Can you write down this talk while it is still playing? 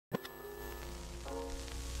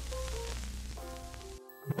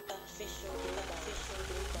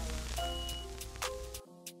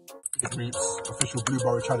Big Reaps, official Blue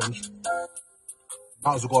Borough challenge.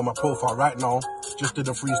 Might as well go on my profile right now. Just did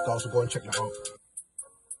a freestyle, so go and check that out.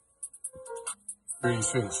 Three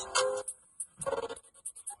things.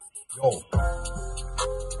 Yo.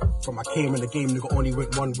 From I came in the game, nigga only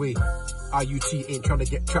went one way. IUT ain't trying to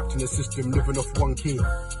get trapped in the system, living off 1K.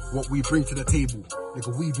 What we bring to the table,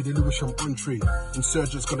 nigga, we be the Lewisham entree.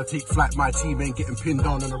 Insurgents gonna take flight, my team ain't getting pinned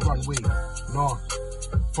down on the runway. Nah.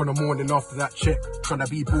 From the morning after that check, tryna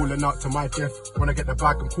be balling out to my death. When I get the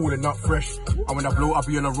bag, I'm calling out fresh. And when I blow, I'll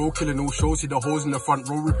be on a roll, killing all shows. See the hoes in the front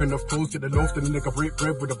row, ripping off clothes. Get the loaf, then the nigga break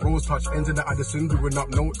bread with the bros. Touch ends in the Addison, doing up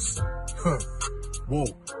notes. Whoa,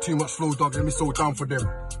 too much flow, dog, let me slow down for them.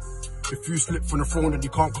 If you slip from the throne, then you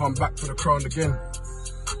can't come back for the crown again.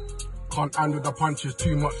 Can't handle the punches,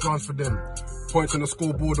 too much runs for them. Points on the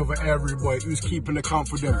scoreboard of an area boy, who's keeping account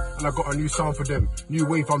for them. And I got a new sound for them. New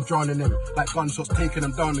wave, I'm drowning them. Like gunshots, taking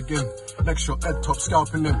them down again. Next shot, head top,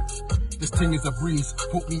 scalping them. This thing is a breeze,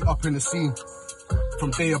 put me up in the scene.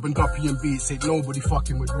 From day I've been duppy and beats, ain't nobody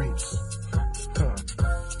fucking with Reaps.